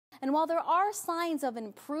And while there are signs of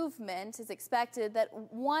improvement, it's expected that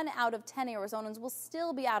 1 out of 10 Arizonans will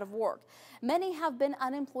still be out of work. Many have been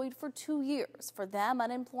unemployed for 2 years. For them,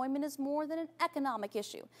 unemployment is more than an economic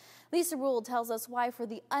issue. Lisa Rule tells us why for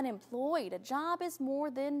the unemployed, a job is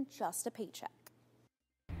more than just a paycheck.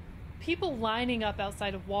 People lining up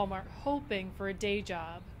outside of Walmart hoping for a day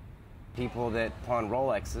job. People that pawn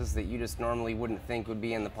Rolexes that you just normally wouldn't think would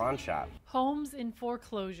be in the pawn shop. Homes in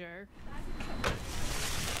foreclosure.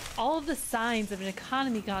 All of the signs of an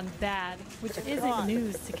economy gone bad, which isn't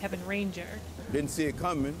news to Kevin Ranger. Didn't see it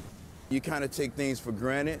coming. You kind of take things for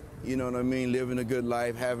granted, you know what I mean? Living a good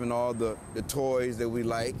life, having all the toys that we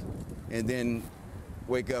like, and then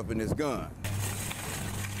wake up and it's gone.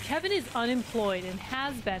 Kevin is unemployed and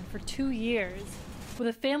has been for 2 years. With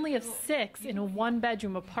a family of 6 in a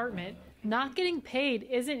 1-bedroom apartment, not getting paid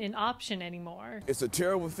isn't an option anymore. It's a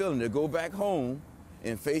terrible feeling to go back home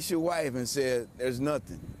and face your wife and say, there's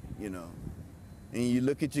nothing, you know. And you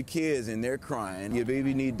look at your kids and they're crying. Your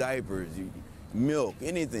baby need diapers, milk,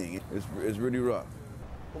 anything. It's really rough.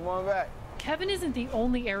 Come on back. Kevin isn't the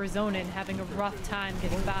only Arizonan having a rough time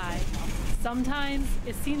getting by. Sometimes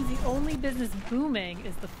it seems the only business booming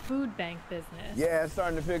is the food bank business. Yeah, it's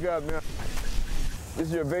starting to pick up, man. This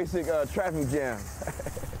is your basic traffic jam.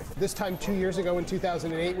 This time 2 years ago in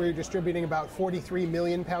 2008, we were distributing about 43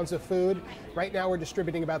 million pounds of food. Right now we're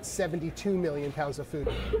distributing about 72 million pounds of food.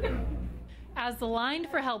 As the line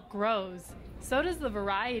for help grows, so does the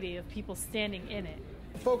variety of people standing in it.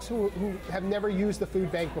 Folks who have never used the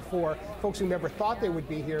food bank before, folks who never thought they would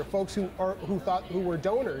be here, folks who were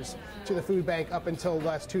donors to the food bank up until the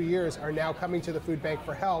last 2 years are now coming to the food bank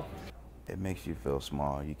for help. It makes you feel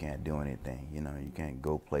small. You can't do anything, you know, you can't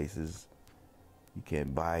go places, you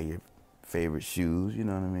can't buy your favorite shoes, you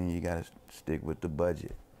know what I mean? You gotta stick with the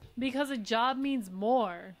budget. Because a job means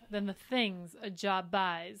more than the things a job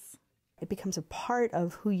buys. It becomes a part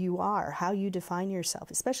of who you are, how you define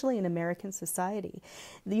yourself, especially in American society.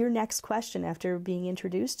 Your next question after being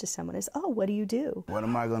introduced to someone is, oh, what do you do? What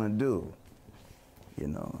am I gonna do? You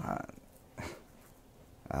know,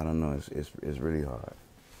 I don't know, it's really hard.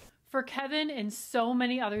 For Kevin and so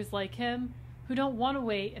many others like him who don't want to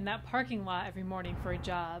wait in that parking lot every morning for a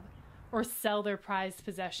job, or sell their prized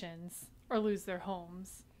possessions, or lose their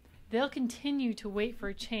homes, they'll continue to wait for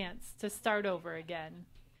a chance to start over again.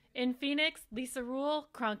 In Phoenix, Lisa Rule,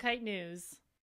 Cronkite News.